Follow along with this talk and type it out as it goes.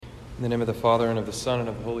In the name of the Father, and of the Son, and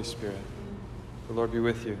of the Holy Spirit. The Lord be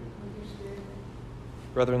with you.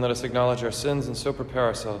 Brethren, let us acknowledge our sins and so prepare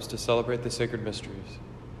ourselves to celebrate the sacred mysteries.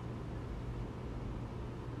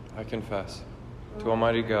 I confess to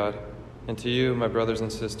Almighty God and to you, my brothers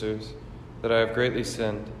and sisters, that I have greatly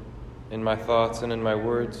sinned in my thoughts and in my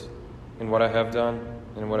words, in what I have done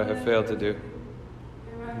and in what I have failed to do.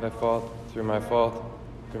 In my fault,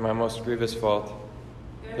 through my most grievous fault.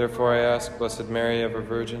 Therefore I ask, Blessed Mary, ever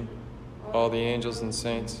Virgin, all the angels and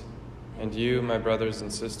saints, and you, my brothers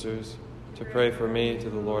and sisters, to pray for me to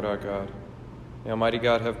the Lord our God. May Almighty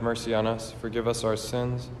God have mercy on us, forgive us our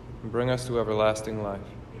sins, and bring us to everlasting life.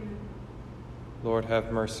 Amen. Lord,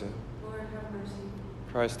 have mercy. Lord, have mercy.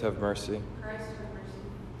 Christ, have mercy. Christ, have mercy.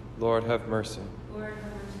 Lord, have mercy. Lord, have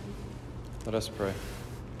mercy. Let us pray.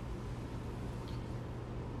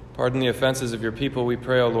 Pardon the offenses of your people, we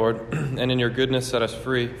pray, O Lord, and in your goodness set us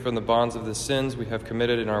free from the bonds of the sins we have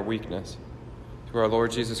committed in our weakness. Through our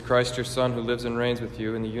Lord Jesus Christ, your Son, who lives and reigns with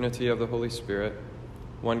you in the unity of the Holy Spirit,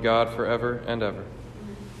 one God forever and ever.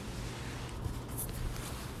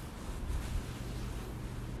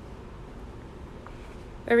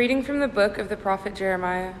 A reading from the book of the prophet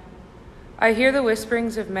Jeremiah. I hear the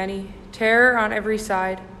whisperings of many, terror on every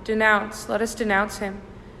side. Denounce, let us denounce him.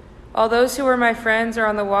 All those who were my friends are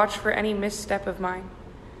on the watch for any misstep of mine.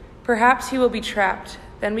 Perhaps he will be trapped,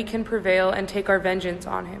 then we can prevail and take our vengeance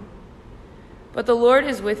on him. But the Lord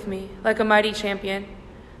is with me, like a mighty champion.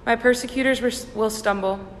 My persecutors will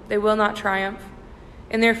stumble, they will not triumph.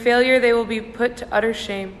 In their failure they will be put to utter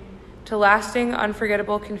shame, to lasting,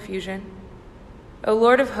 unforgettable confusion. O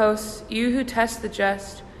Lord of hosts, you who test the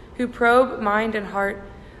just, who probe mind and heart,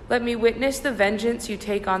 let me witness the vengeance you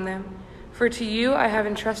take on them. For to you I have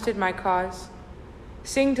entrusted my cause.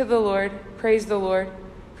 Sing to the Lord, praise the Lord,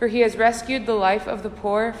 for he has rescued the life of the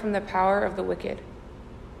poor from the power of the wicked.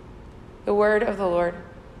 The word of the Lord.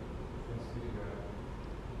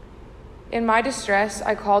 In my distress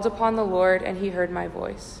I called upon the Lord, and he heard my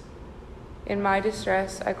voice. In my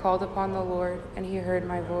distress I called upon the Lord, and he heard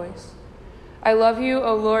my voice. I love you,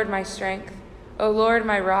 O Lord, my strength, O Lord,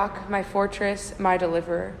 my rock, my fortress, my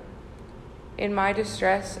deliverer. In my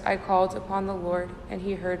distress I called upon the Lord, and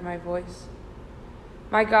he heard my voice.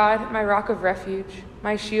 My God, my rock of refuge,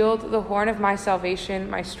 my shield, the horn of my salvation,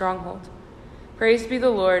 my stronghold. Praised be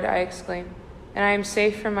the Lord, I exclaim, and I am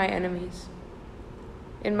safe from my enemies.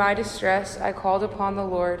 In my distress I called upon the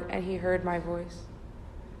Lord, and he heard my voice.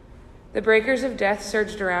 The breakers of death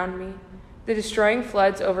surged around me. The destroying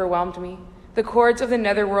floods overwhelmed me. The cords of the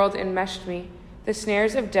netherworld enmeshed me. The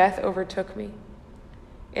snares of death overtook me.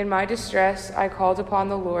 In my distress, I called upon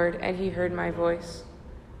the Lord, and he heard my voice.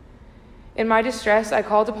 In my distress, I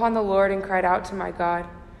called upon the Lord and cried out to my God.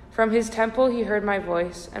 From his temple he heard my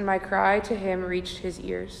voice, and my cry to him reached his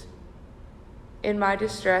ears. In my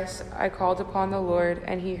distress, I called upon the Lord,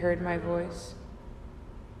 and he heard my voice.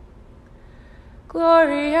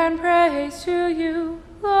 Glory and praise to you,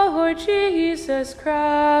 Lord Jesus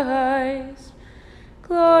Christ.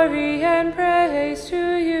 Glory and praise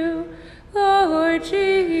to you, Lord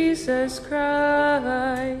Jesus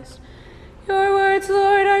Christ. Your words,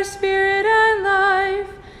 Lord, are spirit and life.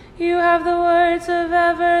 You have the words of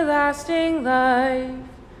everlasting life.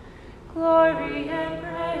 Glory and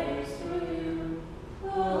praise to you,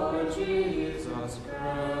 Lord Jesus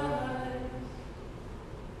Christ.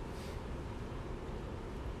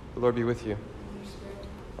 The Lord be with you.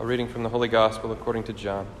 A reading from the Holy Gospel according to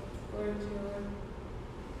John. Glory to you, Lord.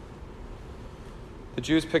 The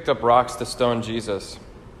Jews picked up rocks to stone Jesus.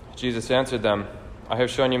 Jesus answered them, I have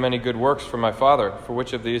shown you many good works from my Father. For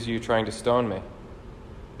which of these are you trying to stone me?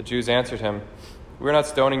 The Jews answered him, We are not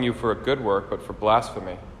stoning you for a good work, but for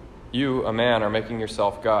blasphemy. You, a man, are making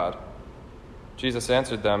yourself God. Jesus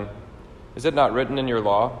answered them, Is it not written in your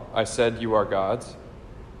law, I said you are gods?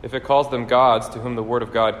 If it calls them gods to whom the word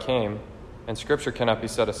of God came, and Scripture cannot be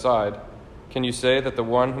set aside, can you say that the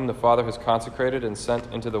one whom the Father has consecrated and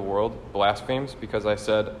sent into the world blasphemes because I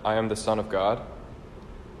said, I am the Son of God?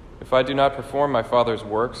 If I do not perform my Father's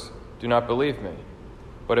works, do not believe me.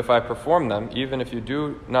 But if I perform them, even if you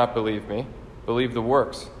do not believe me, believe the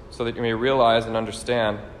works, so that you may realize and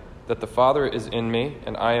understand that the Father is in me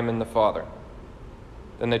and I am in the Father.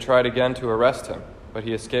 Then they tried again to arrest him, but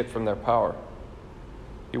he escaped from their power.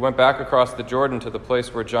 He went back across the Jordan to the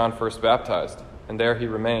place where John first baptized, and there he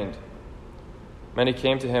remained. Many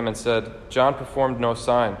came to him and said, John performed no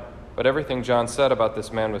sign, but everything John said about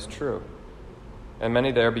this man was true. And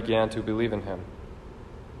many there began to believe in him.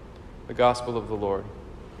 The Gospel of the Lord.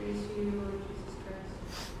 Praise to you, Lord Jesus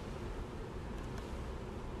Christ.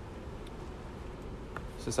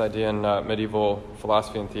 It's this idea in medieval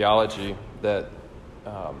philosophy and theology that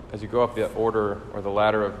as you go up the order or the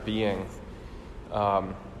ladder of being,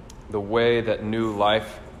 the way that new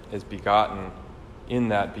life is begotten in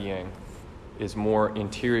that being is more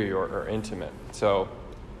interior or intimate. So,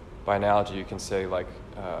 by analogy, you can say like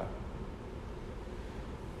a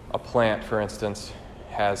plant, for instance,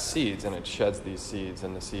 has seeds and it sheds these seeds,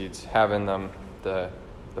 and the seeds have in them the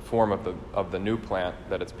form of the new plant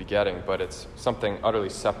that it's begetting, but it's something utterly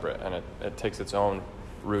separate, and it takes its own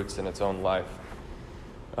roots in its own life.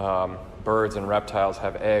 Birds and reptiles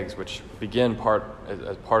have eggs, which begin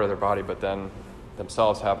as part of their body, but then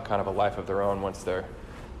themselves have kind of a life of their own once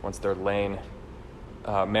they're laid.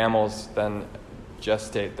 Mammals then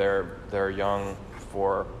gestate their young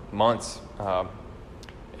for months,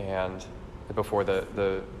 and before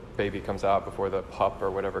the baby comes out, before the pup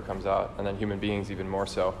or whatever comes out, and then human beings even more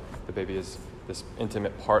so. The baby is this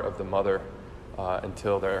intimate part of the mother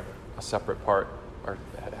until they're a separate part or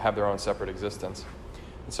have their own separate existence.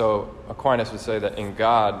 And so Aquinas would say that in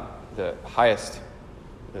God, the highest,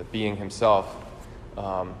 the being himself,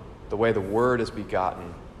 the way the word is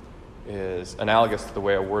begotten is analogous to the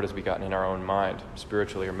way a word is begotten in our own mind,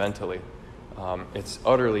 spiritually or mentally. It's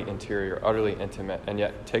utterly interior, utterly intimate, and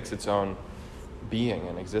yet takes its own being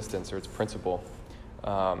and existence or its principle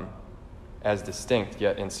as distinct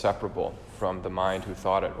yet inseparable from the mind who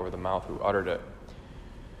thought it or the mouth who uttered it.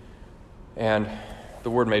 And the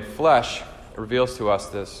Word made flesh reveals to us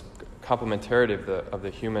this complementarity of the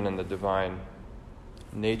human and the divine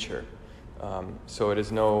nature. So it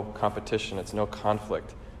is no competition, it's no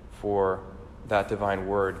conflict for that divine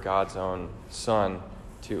Word, God's own Son,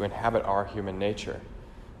 to inhabit our human nature.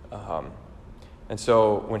 And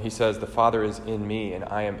so when he says, the Father is in me and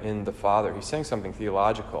I am in the Father, he's saying something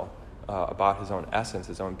theological about his own essence,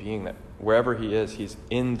 his own being, that wherever he is, he's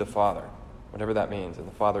in the Father, whatever that means, and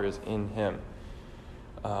the Father is in him.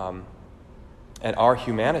 And our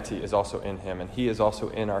humanity is also in him, and he is also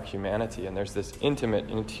in our humanity. And there's this intimate,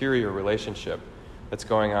 interior relationship that's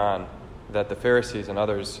going on that the Pharisees and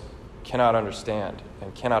others cannot understand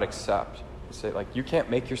and cannot accept. They say, like, you can't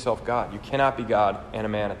make yourself God. You cannot be God and a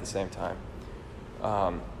man at the same time.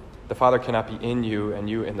 The Father cannot be in you and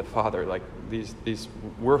you in the Father. Like these,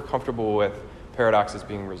 we're comfortable with paradoxes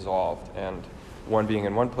being resolved and one being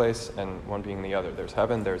in one place and one being in the other. There's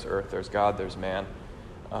heaven, there's earth, there's God, there's man.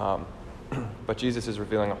 But Jesus is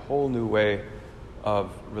revealing a whole new way of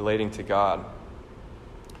relating to God,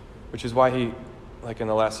 which is why he, like in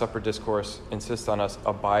the Last Supper discourse, insists on us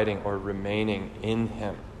abiding or remaining in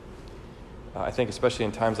him. I think especially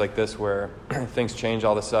in times like this where things change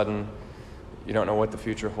all of a sudden, you don't know what the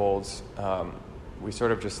future holds, we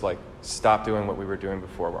sort of just like stop doing what we were doing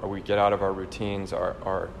before, or we get out of our routines,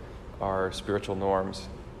 our spiritual norms,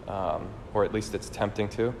 or at least it's tempting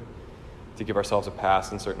to give ourselves a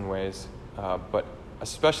pass in certain ways. But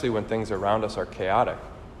especially when things around us are chaotic,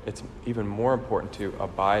 it's even more important to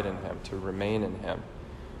abide in him, to remain in him,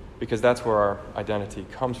 because that's where our identity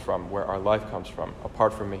comes from, where our life comes from.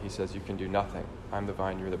 Apart from me, he says, you can do nothing. I'm the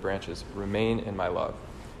vine, you're the branches. Remain in my love.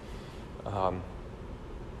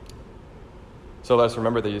 So let us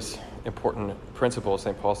remember these important principles.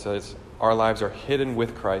 St. Paul says, our lives are hidden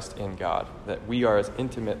with Christ in God, that we are as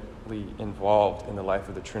intimately involved in the life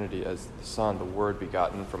of the Trinity as the Son, the Word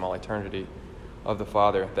begotten from all eternity of the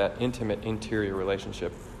Father, that intimate interior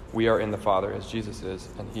relationship. We are in the Father as Jesus is,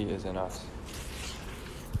 and he is in us.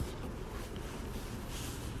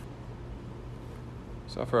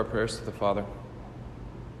 So offer our prayers to the Father.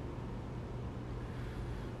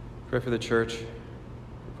 Pray for the Church,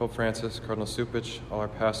 for Pope Francis, Cardinal Cupich, all our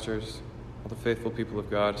pastors, all the faithful people of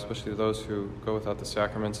God, especially those who go without the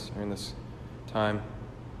sacraments during this time.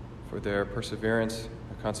 For their perseverance,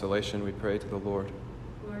 their consolation, we pray to the Lord.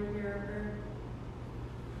 Lord, hear our prayer.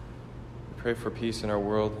 We pray for peace in our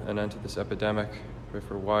world and end to this epidemic. Pray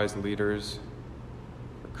for wise leaders,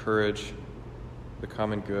 for courage, the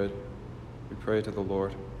common good. We pray to the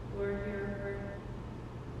Lord. Lord, hear our prayer.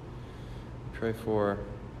 We pray for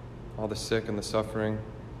all the sick and the suffering,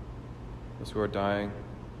 those who are dying,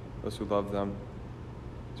 those who love them,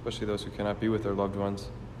 especially those who cannot be with their loved ones.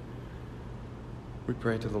 We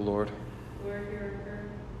pray to the Lord. Lord, hear our prayer.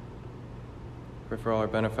 Pray for all our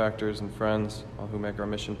benefactors and friends, all who make our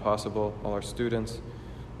mission possible, all our students,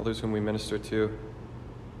 all those whom we minister to.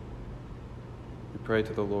 We pray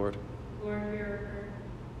to the Lord. Lord, hear our prayer.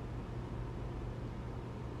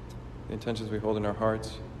 The intentions we hold in our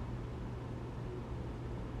hearts.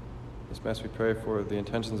 This Mass we pray for the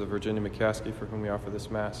intentions of Virginia McCaskey, for whom we offer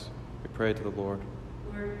this Mass. We pray to the Lord.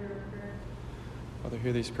 Lord, hear our prayer. Father,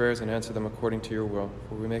 hear these prayers and answer them according to your will,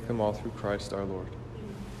 for we make them all through Christ our Lord.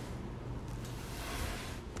 Amen.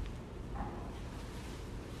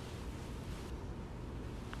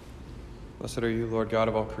 Blessed are you, Lord God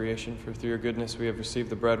of all creation, for through your goodness we have received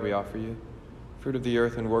the bread we offer you. Fruit of the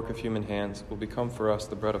earth and work of human hands will become for us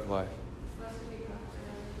the bread of life. Blessed be God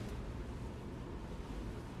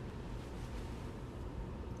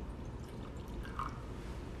forever.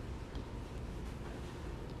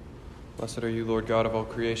 Blessed are you, Lord God of all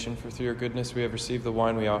creation, for through your goodness we have received the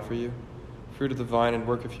wine we offer you. Fruit of the vine and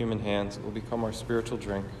work of human hands will become our spiritual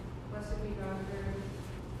drink. Blessed be God forever.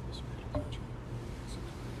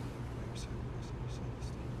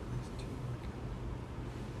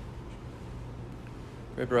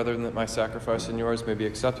 Pray, brethren, that my sacrifice and yours may be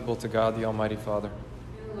acceptable to God, the Almighty Father.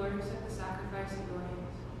 May the Lord accept the sacrifice into your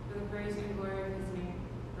hands, for the praise and glory of his name,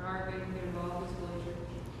 for our good and good of all his holy church.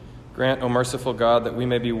 Grant, O merciful God, that we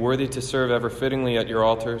may be worthy to serve ever fittingly at your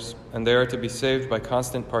altars, and there to be saved by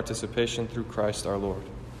constant participation through Christ our Lord.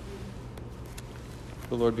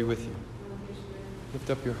 The Lord be with you. And with your spirit, Lift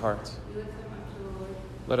up your hearts. we lift them up to the Lord.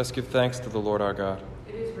 Let us give thanks to the Lord our God.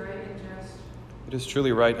 It is right and just. It is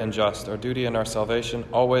truly right and just, our duty and our salvation,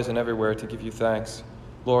 always and everywhere to give you thanks,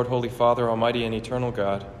 Lord, Holy Father, Almighty and eternal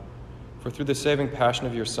God. For through the saving passion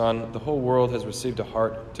of your Son, the whole world has received a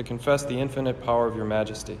heart to confess the infinite power of your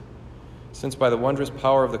majesty. Since by the wondrous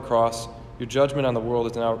power of the cross, your judgment on the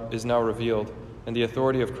world is now revealed, and the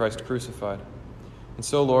authority of Christ crucified. And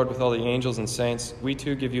so, Lord, with all the angels and saints, we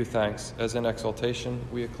too give you thanks, as in exaltation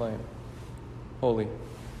we acclaim. Holy,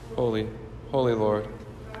 holy, holy Lord,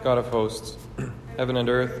 God of hosts, heaven and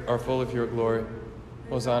earth are full of your glory.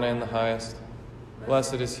 Hosanna in the highest.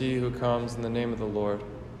 Blessed is he who comes in the name of the Lord.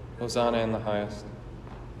 Hosanna in the highest.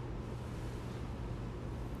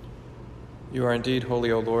 You are indeed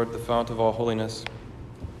holy, O Lord, the fount of all holiness.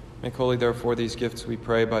 Make holy, therefore, these gifts, we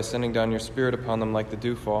pray, by sending down your Spirit upon them like the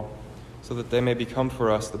dewfall, so that they may become for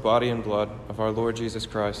us the body and blood of our Lord Jesus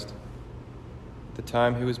Christ. At the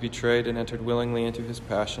time he was betrayed and entered willingly into his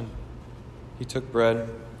passion, he took bread,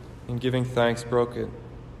 and giving thanks, broke it,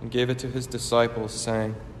 and gave it to his disciples,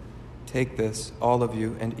 saying, "Take this, all of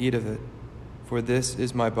you, and eat of it, for this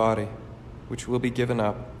is my body, which will be given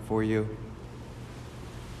up for you."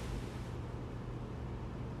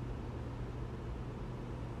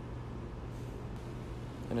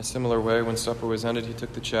 In a similar way, when supper was ended, he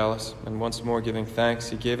took the chalice, and once more giving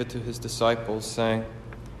thanks, he gave it to his disciples, saying,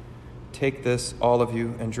 "Take this, all of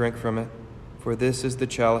you, and drink from it, for this is the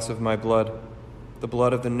chalice of my blood, the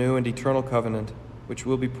blood of the new and eternal covenant, which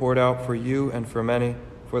will be poured out for you and for many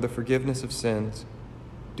for the forgiveness of sins.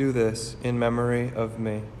 Do this in memory of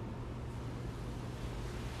me."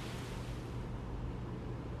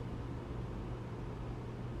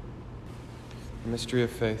 The mystery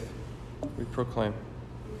of faith we proclaim.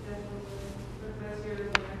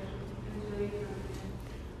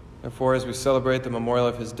 Therefore, as we celebrate the memorial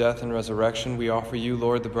of his death and resurrection, we offer you,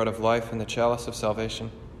 Lord, the bread of life and the chalice of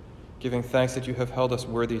salvation, giving thanks that you have held us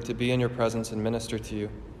worthy to be in your presence and minister to you.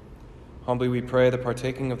 Humbly we pray that,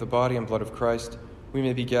 partaking of the body and blood of Christ, we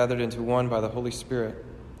may be gathered into one by the Holy Spirit.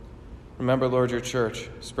 Remember, Lord, your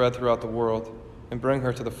church, spread throughout the world, and bring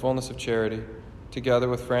her to the fullness of charity, together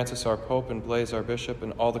with Francis our Pope and Blaise our Bishop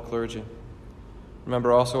and all the clergy.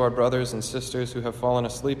 Remember also our brothers and sisters who have fallen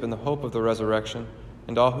asleep in the hope of the resurrection,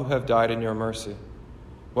 and all who have died in your mercy.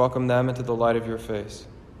 Welcome them into the light of your face.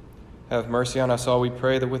 Have mercy on us all, we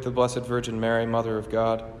pray, that with the Blessed Virgin Mary, Mother of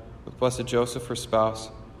God, with blessed Joseph, her spouse,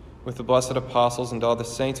 with the blessed apostles and all the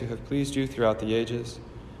saints who have pleased you throughout the ages,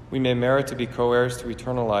 we may merit to be co-heirs to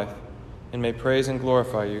eternal life, and may praise and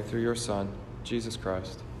glorify you through your Son, Jesus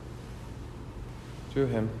Christ. Through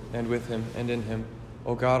him, and with him, and in him,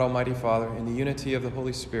 O God, Almighty Father, in the unity of the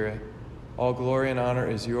Holy Spirit, all glory and honor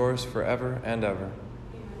is yours forever and ever.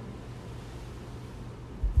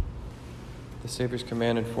 The Savior's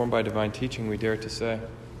command, informed by divine teaching, we dare to say,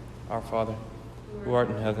 Our Father, who art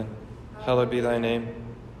in heaven, hallowed be thy name.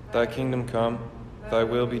 Thy kingdom come, thy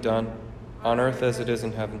will be done, on earth as it is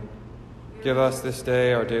in heaven. Give us this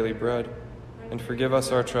day our daily bread, and forgive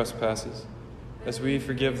us our trespasses, as we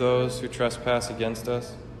forgive those who trespass against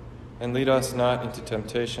us. And lead us not into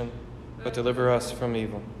temptation, but deliver us from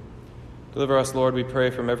evil. Deliver us, Lord, we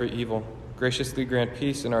pray, from every evil. Graciously grant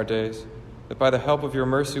peace in our days, that by the help of your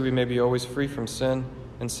mercy we may be always free from sin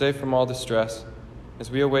and safe from all distress, as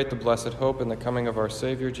we await the blessed hope and the coming of our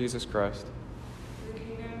Savior, Jesus Christ. The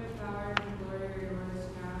kingdom, the power, and the glory are yours,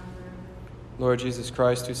 now and forever. Lord Jesus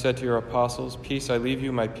Christ, who said to your apostles, "Peace I leave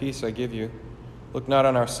you, my peace I give you," look not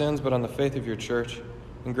on our sins, but on the faith of your church,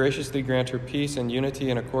 and graciously grant her peace and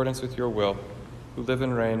unity in accordance with your will, who live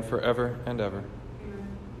and reign forever and ever. Amen.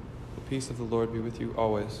 The peace of the Lord be with you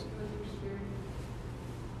always. With your spirit.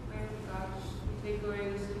 Lamb of God, you take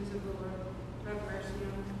away the sins of the world. Have mercy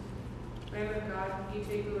on us. Lamb of God, you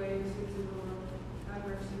take away the sins of the world. Have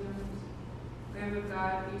mercy on us. Lamb of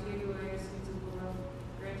God, you take away the sins of the world.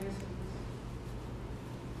 Grant us peace.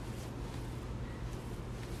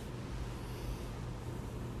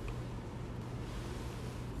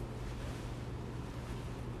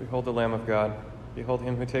 Behold the Lamb of God. Behold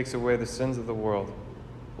him who takes away the sins of the world.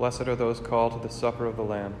 Blessed are those called to the supper of the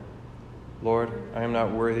Lamb. Lord, I am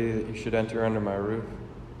not worthy that you should enter under my roof,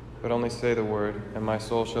 but only say the word, and my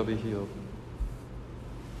soul shall be healed.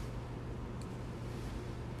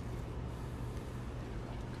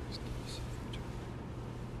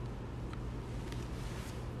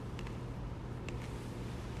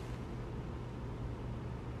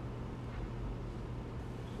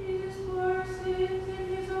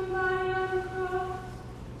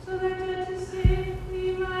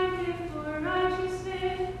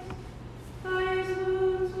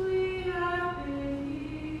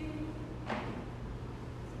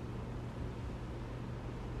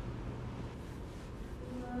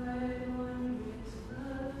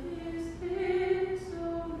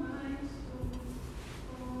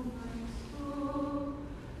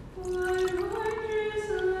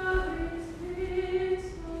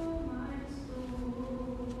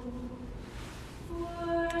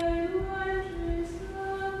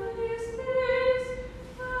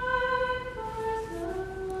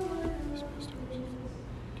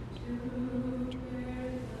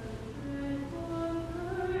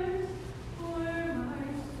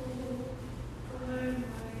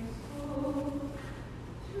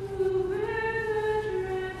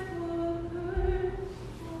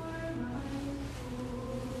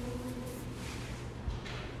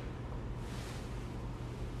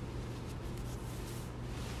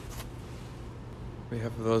 On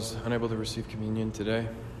behalf of those unable to receive communion today,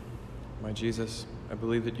 my Jesus, I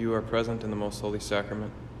believe that you are present in the most holy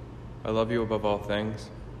sacrament. I love you above all things,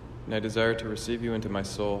 and I desire to receive you into my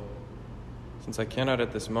soul. Since I cannot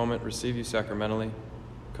at this moment receive you sacramentally,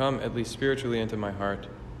 come at least spiritually into my heart.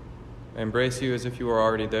 I embrace you as if you were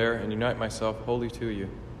already there and unite myself wholly to you.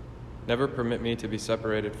 Never permit me to be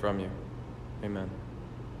separated from you. Amen.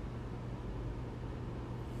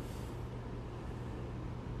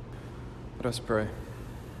 Let us pray.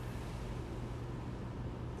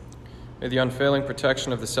 May the unfailing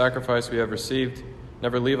protection of the sacrifice we have received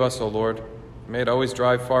never leave us, O Lord. May it always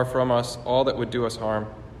drive far from us all that would do us harm.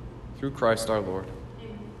 Through Christ our Lord.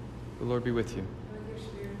 Amen. The Lord be with you. And with your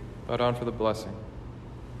spirit. Bow down for the blessing.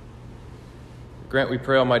 Grant, we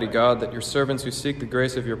pray, Almighty God, that your servants who seek the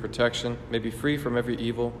grace of your protection may be free from every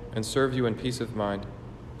evil and serve you in peace of mind.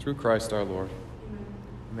 Through Christ our Lord. Amen.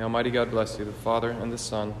 May Almighty God bless you, the Father, and the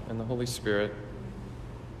Son, and the Holy Spirit.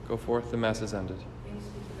 Go forth, the Mass is ended. Thanks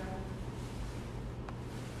be to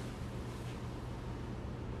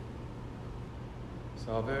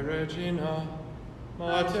God. Salve Regina,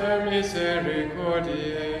 Mater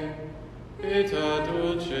misericordiae, vita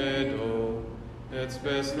dulcedo, et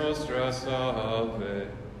spes nostra salve.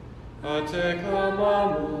 A te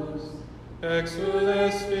clamamus,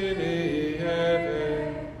 exules Filii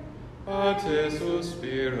Eve, a te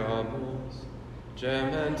suspiramus,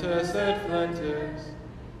 gementes et flentes,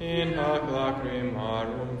 in hac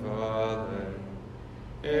lacrimarum vale.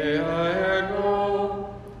 Ea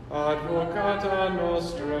ergo, advocata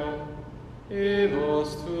nostra,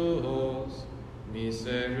 illos tuos,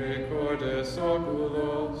 misericordes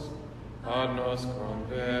oculos, ad nos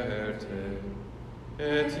converte.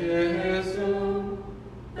 Et Iesu,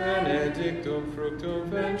 benedictum fructum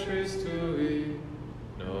ventris tui,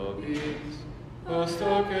 nobis, post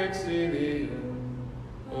hoc exilium,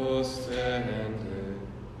 ostende.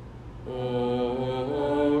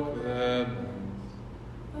 O clemens,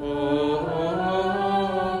 O